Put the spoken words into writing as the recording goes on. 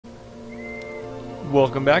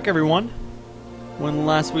Welcome back, everyone. When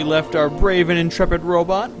last we left our brave and intrepid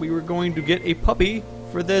robot, we were going to get a puppy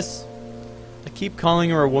for this. I keep calling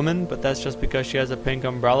her a woman, but that's just because she has a pink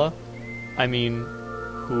umbrella. I mean,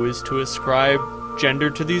 who is to ascribe gender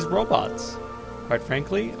to these robots? Quite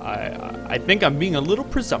frankly, I think I'm being a little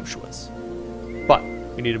presumptuous. But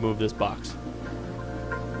we need to move this box.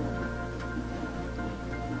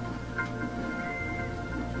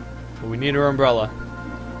 But we need her umbrella.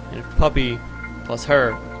 And if puppy plus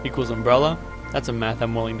her equals umbrella, that's a math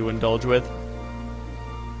I'm willing to indulge with.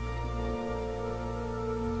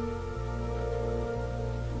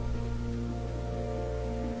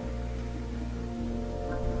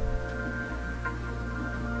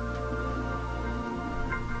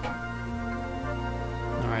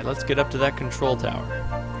 Alright, let's get up to that control tower.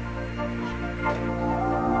 I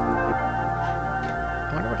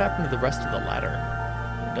wonder what happened to the rest of the ladder.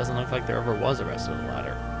 It doesn't look like there ever was a rest of the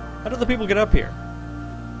ladder. How do the people get up here?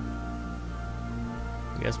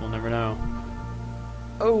 I guess we'll never know.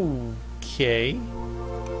 Okay.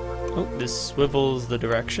 Oh, this swivels the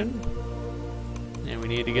direction. And we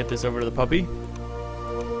need to get this over to the puppy.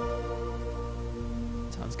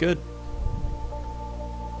 Sounds good.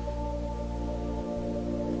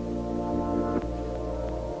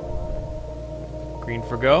 Green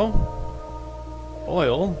for go.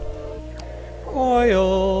 Oil.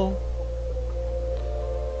 Oil.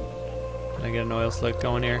 Can I get an oil slick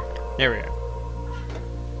going here? There we go.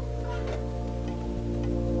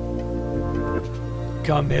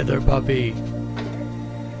 Come hither, puppy.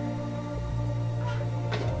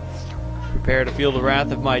 Prepare to feel the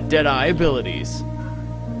wrath of my dead-eye abilities.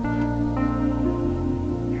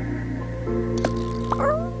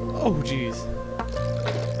 Oh, jeez.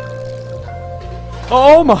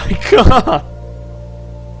 Oh my god!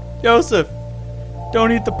 Joseph,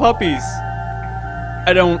 don't eat the puppies.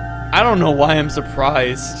 I don't know why I'm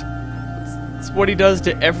surprised. It's what he does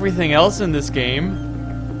to everything else in this game.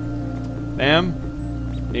 Ma'am,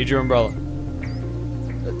 need your umbrella.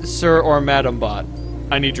 Sir or Madam Bot,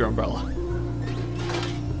 I need your umbrella.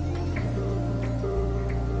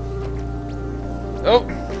 Oh,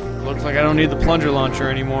 looks like I don't need the plunger launcher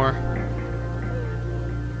anymore.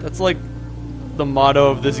 That's like the motto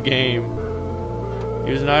of this game.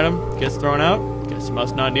 Use an item, gets thrown out, guess you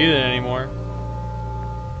must not need it anymore.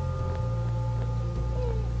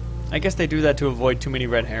 I guess they do that to avoid too many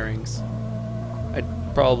red herrings. I'd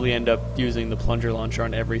probably end up using the plunger launcher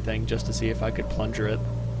on everything just to see if I could plunger it.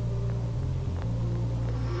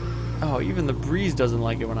 Oh, even the breeze doesn't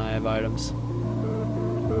like it when I have items.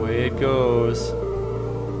 Away it goes.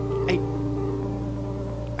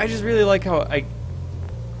 I just really like how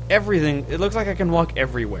everything, it looks like I can walk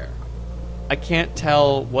everywhere. I can't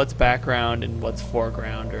tell what's background and what's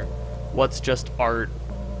foreground, or what's just art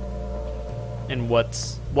and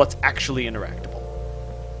what's actually interactable.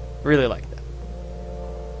 Really like that.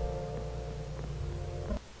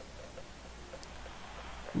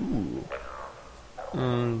 Ooh.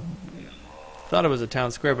 Thought it was a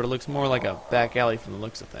town square, but it looks more like a back alley from the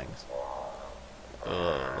looks of things.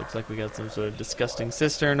 Looks like we got some sort of disgusting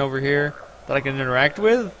cistern over here that I can interact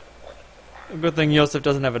with. A good thing Yosef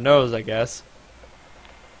doesn't have a nose, I guess.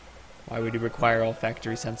 Why would he require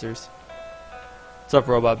olfactory sensors? What's up,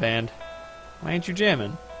 Robot Band? Why ain't you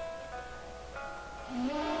jamming?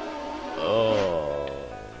 Oh.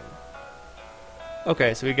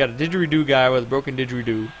 Okay, so we got a didgeridoo guy with a broken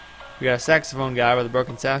didgeridoo. We got a saxophone guy with a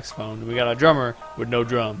broken saxophone. And we got a drummer with no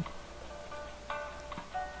drum.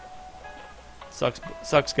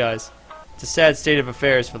 Sucks, guys. It's a sad state of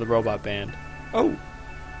affairs for the Robot Band. Oh,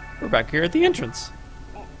 we're back here at the entrance.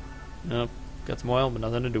 Nope, got some oil, but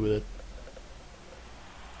nothing to do with it.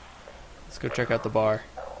 Let's go check out the bar.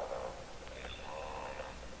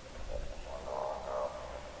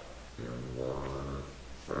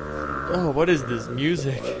 Oh, what is this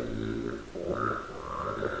music?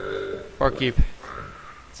 Barkeep,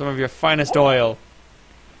 some of your finest oil.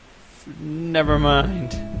 Never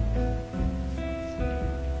mind.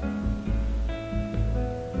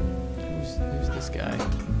 Who's this guy?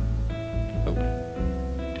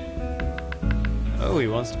 Oh, he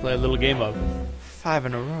wants to play a little game of 5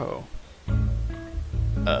 in a row.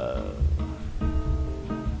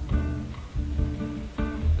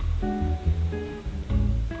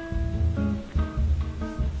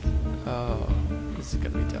 Oh, this is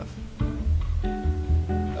gonna be tough.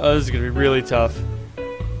 Oh, this is gonna be really tough.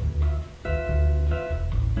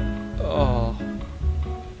 Oh.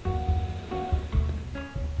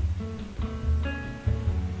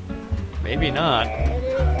 Maybe not.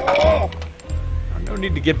 No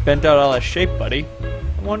need to get bent out all of shape, buddy.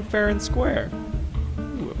 I want fair and square.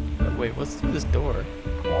 Ooh, Wait, what's through this door?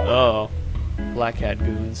 Oh, black hat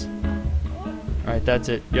goons. Alright, that's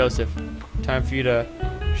it. Joseph, time for you to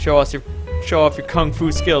show off your kung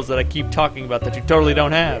fu skills that I keep talking about that you totally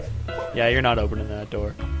don't have. Yeah, you're not opening that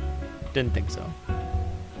door. Didn't think so.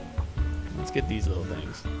 Let's get these little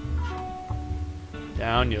things.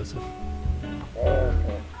 Down, Joseph.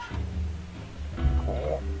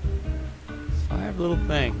 5 little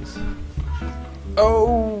things.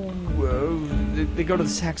 Oh, they go to the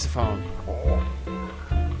saxophone.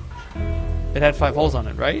 It had 5 holes on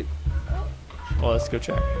it, right? Well, let's go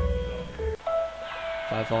check.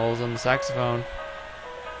 5 holes on the saxophone.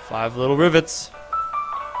 5 little rivets.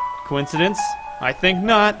 Coincidence? I think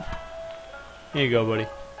not. Here you go, buddy.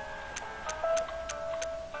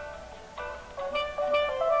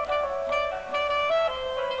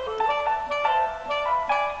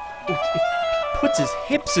 He puts his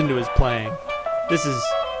hips into his playing. This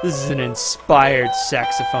is an inspired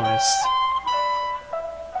saxophonist.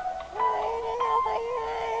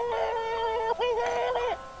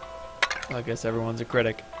 I guess everyone's a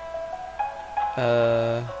critic.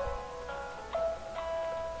 Get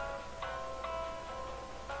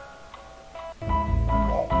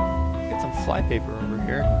some flypaper over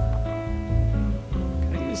here.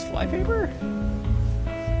 Can I use flypaper?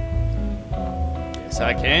 Yes,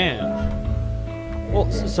 I can.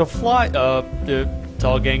 Well, so fly.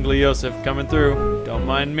 Tall, gangly Joseph coming through. Don't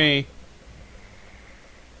mind me.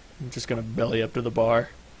 I'm just gonna belly up to the bar.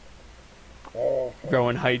 Grow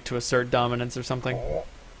in height to assert dominance or something.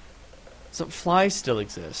 So flies still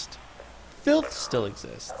exist. Filth still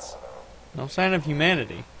exists. No sign of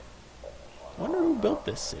humanity. I wonder who built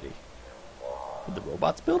this city. Did the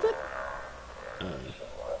robots build it?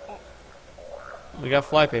 We got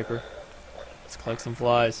flypaper. Let's collect some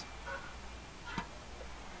flies.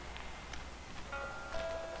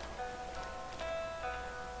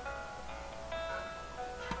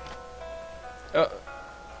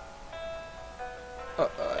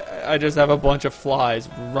 I just have a bunch of flies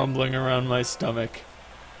rumbling around my stomach.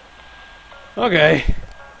 Okay.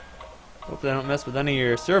 Hope they don't mess with any of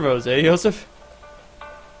your servos, eh, Joseph?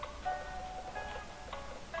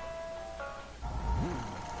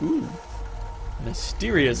 Ooh.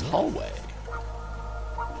 Mysterious hallway.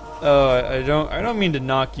 Oh, I don't mean to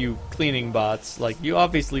knock you cleaning bots. Like, you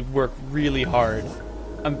obviously work really hard.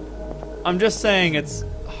 I'm just saying it's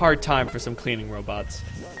a hard time for some cleaning robots.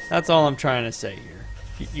 That's all I'm trying to say here.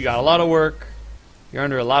 You got a lot of work, you're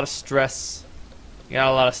under a lot of stress, you got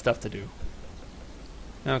a lot of stuff to do.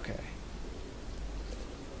 Okay.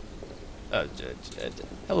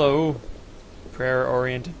 Hello,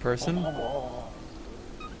 prayer-oriented person.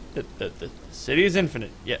 The city is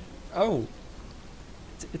infinite. Yeah. Oh.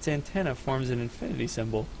 Its antenna forms an infinity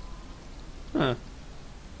symbol. Huh.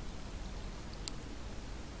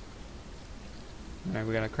 Alright,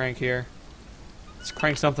 we got a crank here. Let's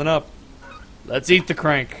crank something up. Let's eat the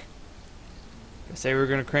crank. Did I say we were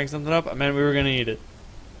going to crank something up? I meant we were going to eat it.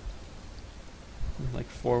 Like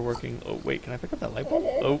 4 working... Oh, wait, can I pick up that light bulb?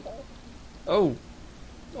 Oh. Oh.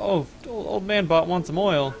 Oh, old man bot wants some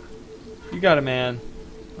oil. You got it, man.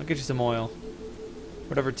 I'll get you some oil.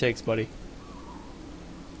 Whatever it takes, buddy.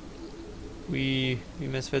 We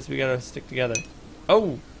misfits, we gotta stick together.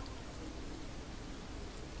 Oh!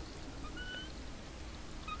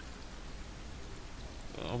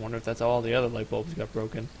 I wonder if that's all the other light bulbs got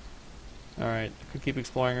broken. Alright, I could keep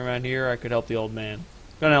exploring around here, or I could help the old man.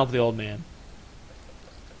 Gonna help the old man.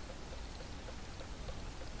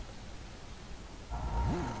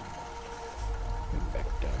 Back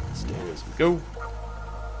down the stairs we go.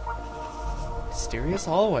 Mysterious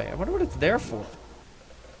hallway. I wonder what it's there for.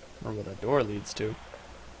 I wonder what that door leads to.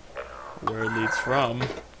 Where it leads from.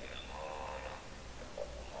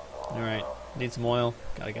 Alright, need some oil.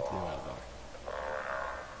 Gotta get to the oil bar.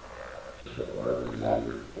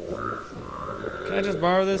 Can I just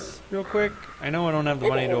borrow this real quick? I know I don't have the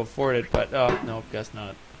money to afford it, but no, guess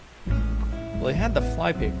not. Well, they had the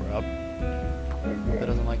flypaper up. That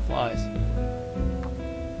doesn't like flies.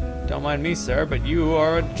 Don't mind me, sir, but you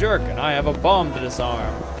are a jerk, and I have a bomb to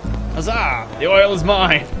disarm. Huzzah! The oil is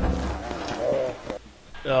mine.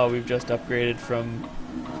 Oh, we've just upgraded from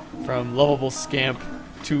lovable scamp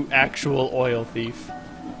to actual oil thief.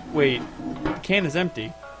 Wait, the can is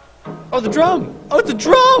empty. Oh, the drum! Oh, it's a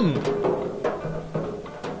drum!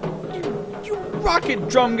 You rocket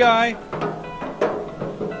drum guy!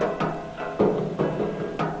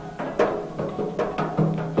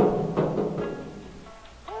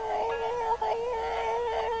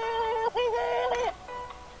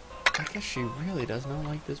 I guess she really does not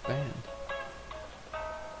like this band.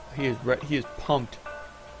 He is pumped.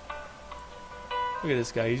 Look at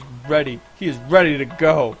this guy. He's ready. He is ready to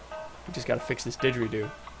go. We just gotta fix this didgeridoo.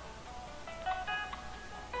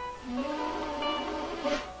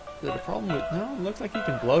 Is it a problem with... No, it looks like he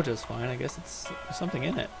can blow just fine. I guess there's something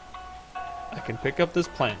in it. I can pick up this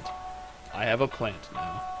plant. I have a plant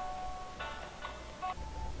now.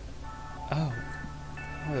 Oh.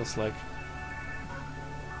 Oil slick.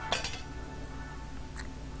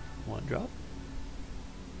 1 drop.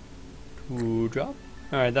 2 drop.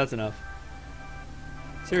 Alright, that's enough.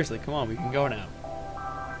 Seriously, come on, we can go now.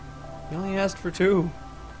 You only asked for 2.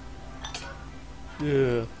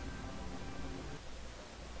 Ugh.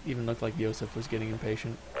 Even looked like Yosef was getting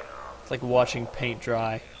impatient. It's like watching paint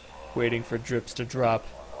dry, waiting for drips to drop.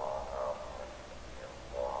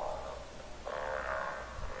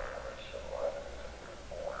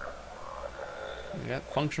 We got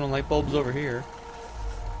functional light bulbs over here.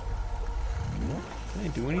 Can I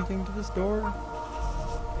do anything to this door?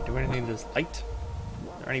 Can I do anything to this light?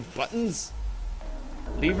 Are there any buttons?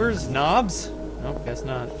 Levers? Knobs? Nope, guess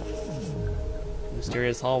not. The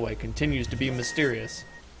mysterious hallway continues to be mysterious.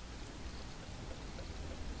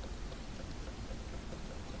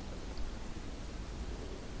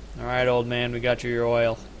 Alright, old man, we got you your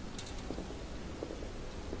oil.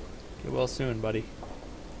 Get well soon, buddy.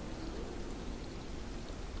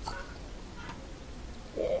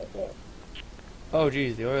 Oh,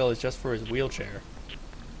 geez, the oil is just for his wheelchair.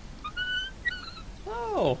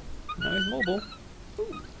 Oh, now he's mobile.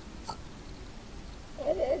 Ooh.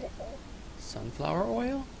 Sunflower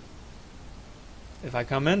oil? If I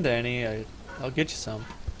come into any, I'll get you some.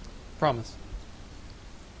 Promise.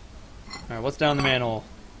 Alright, what's down the manhole?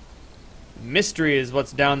 Mystery is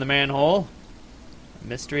what's down the manhole. A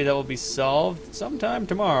mystery that will be solved sometime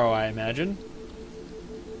tomorrow, I imagine.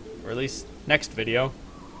 Or at least next video.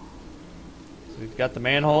 So we've got the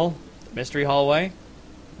manhole, the mystery hallway,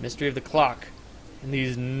 the mystery of the clock, and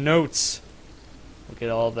these notes. We'll get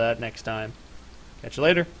all of that next time. Catch you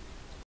later.